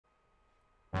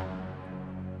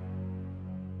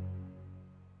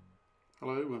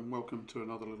Hello and welcome to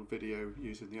another little video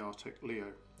using the Artec Leo.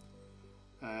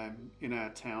 In our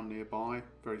town nearby,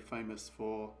 very famous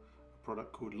for a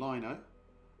product called Lino.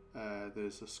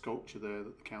 There's a sculpture there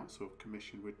that the council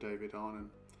commissioned with David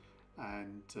Arnon,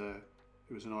 and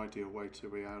it was an ideal way to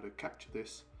be able to capture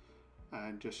this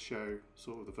and just show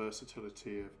sort of the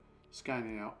versatility of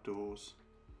scanning outdoors.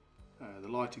 The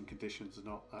lighting conditions are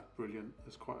not that brilliant,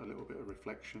 there's quite a little bit of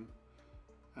reflection.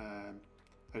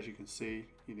 As you can see,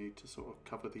 you need to sort of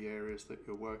cover the areas that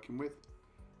you're working with.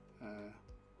 We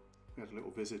had a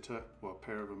little visitor, well, a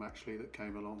pair of them actually, that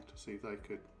came along to see if they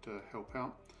could help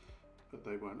out, but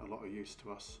they weren't a lot of use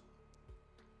to us.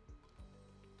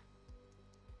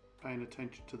 Paying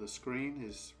attention to the screen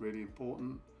is really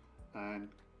important, and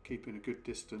keeping a good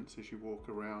distance as you walk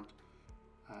around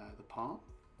the part.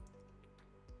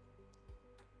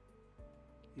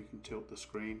 You can tilt the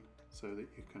screen so that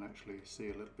you can actually see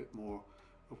a little bit more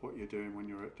of what you're doing when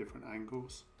you're at different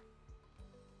angles.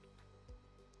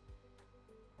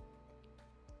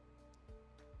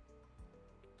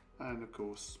 And of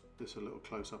course, this a little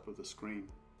close-up of the screen.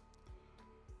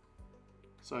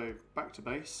 So back to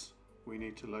base, we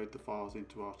need to load the files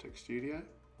into Artec Studio.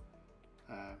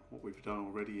 What we've done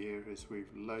already here is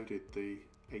we've loaded the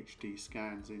HD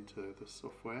scans into the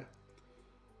software,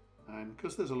 and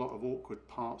because there's a lot of awkward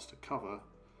parts to cover,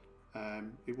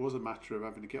 it was a matter of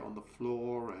having to get on the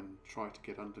floor and try to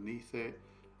get underneath it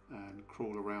and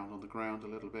crawl around on the ground a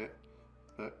little bit.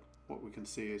 But what we can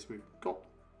see is we've got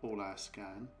all our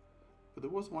scan, but there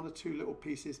was one or two little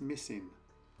pieces missing.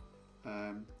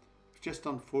 It's just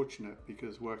unfortunate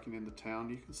because working in the town,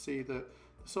 you can see that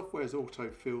the software's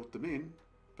auto-filled them in,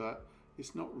 but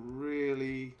it's not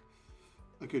really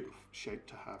a good shape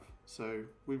to have. So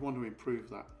we want to improve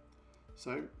that.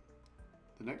 So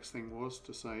the next thing was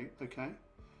to say, okay,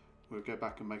 we'll go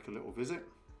back and make a little visit.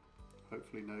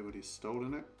 Hopefully nobody's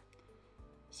stolen it.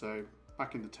 So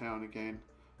back in the town again.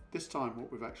 This time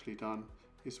what we've actually done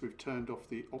is we've turned off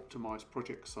the optimized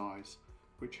project size,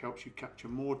 which helps you capture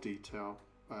more detail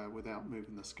without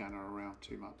moving the scanner around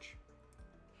too much.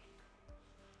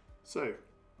 So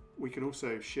we can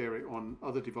also share it on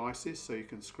other devices, so you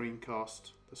can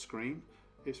screencast the screen.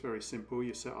 It's very simple.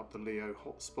 You set up the Leo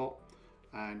hotspot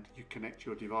and you connect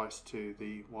your device to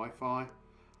the Wi-Fi.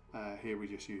 Here we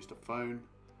just used a phone,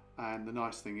 and the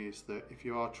nice thing is that if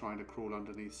you are trying to crawl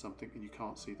underneath something and you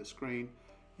can't see the screen,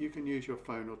 you can use your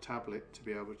phone or tablet to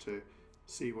be able to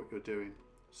see what you're doing.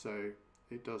 So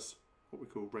it does what we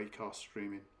call raycast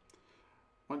streaming.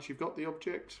 Once you've got the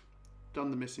object,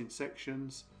 done the missing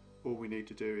sections, all we need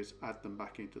to do is add them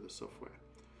back into the software.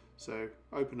 So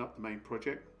open up the main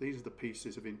project. These are the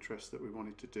pieces of interest that we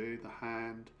wanted to do, the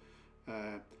hand,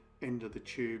 end of the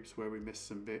tubes where we missed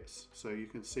some bits, so you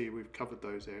can see we've covered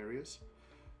those areas.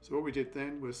 So what we did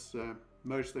then was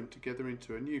merge them together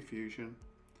into a new fusion,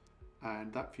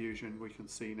 and that fusion we can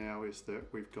see now is that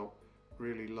we've got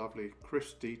really lovely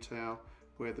crisp detail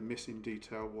where the missing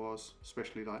detail was,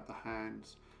 especially like the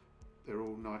hands. They're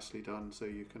all nicely done, so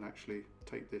you can actually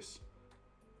take this.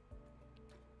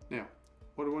 Now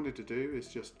what I wanted to do is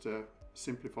just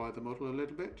simplify the model a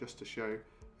little bit, just to show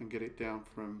and get it down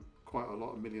from quite a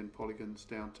lot of million polygons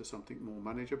down to something more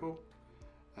manageable.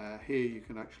 Here you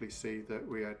can actually see that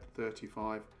we had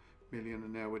 35 million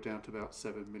and now we're down to about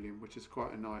 7 million, which is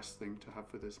quite a nice thing to have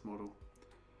for this model.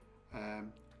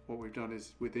 What we've done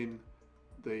is within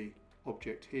the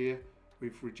object here,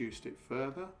 we've reduced it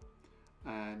further,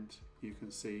 and you can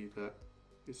see that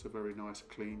it's a very nice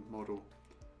clean model.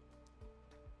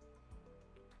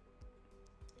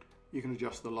 You can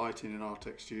adjust the lighting in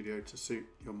Artec Studio to suit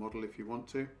your model if you want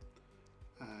to.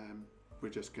 We're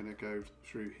just going to go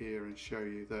through here and show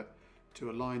you that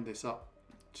to align this up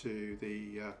to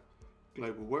the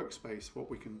global workspace, what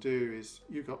we can do is,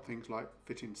 you've got things like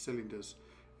fitting cylinders.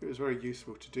 It was very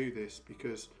useful to do this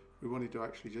because we wanted to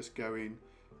actually just go in,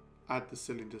 add the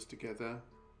cylinders together,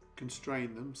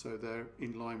 constrain them so they're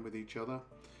in line with each other,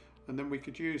 and then we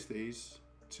could use these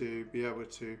to be able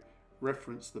to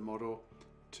reference the model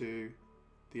to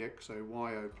the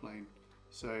XO-YO plane.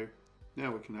 So now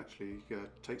we can actually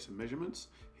take some measurements.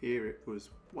 Here it was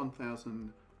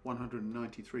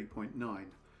 1193.9.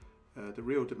 The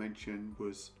real dimension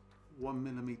was 1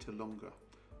 millimeter longer,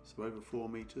 so over 4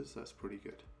 meters. That's pretty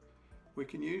good. We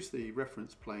can use the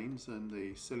reference planes and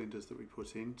the cylinders that we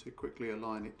put in to quickly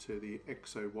align it to the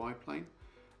XO-Y plane.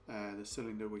 The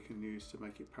cylinder we can use to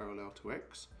make it parallel to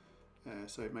X.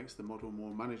 So it makes the model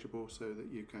more manageable so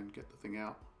that you can get the thing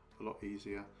out a lot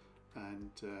easier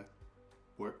and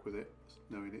work with it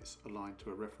knowing it's aligned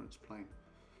to a reference plane.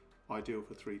 Ideal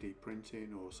for 3D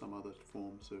printing or some other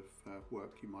forms of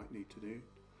work you might need to do.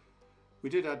 We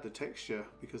did add the texture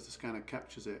because the scanner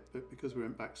captures it, but because we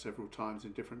went back several times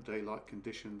in different daylight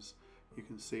conditions, you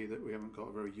can see that we haven't got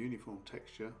a very uniform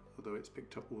texture, although it's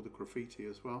picked up all the graffiti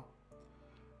as well.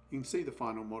 You can see the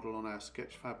final model on our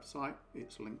Sketchfab site.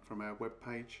 It's linked from our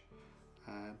webpage,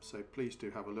 so please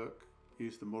do have a look.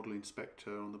 Use the model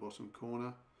inspector on the bottom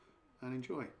corner and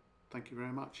enjoy. Thank you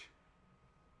very much.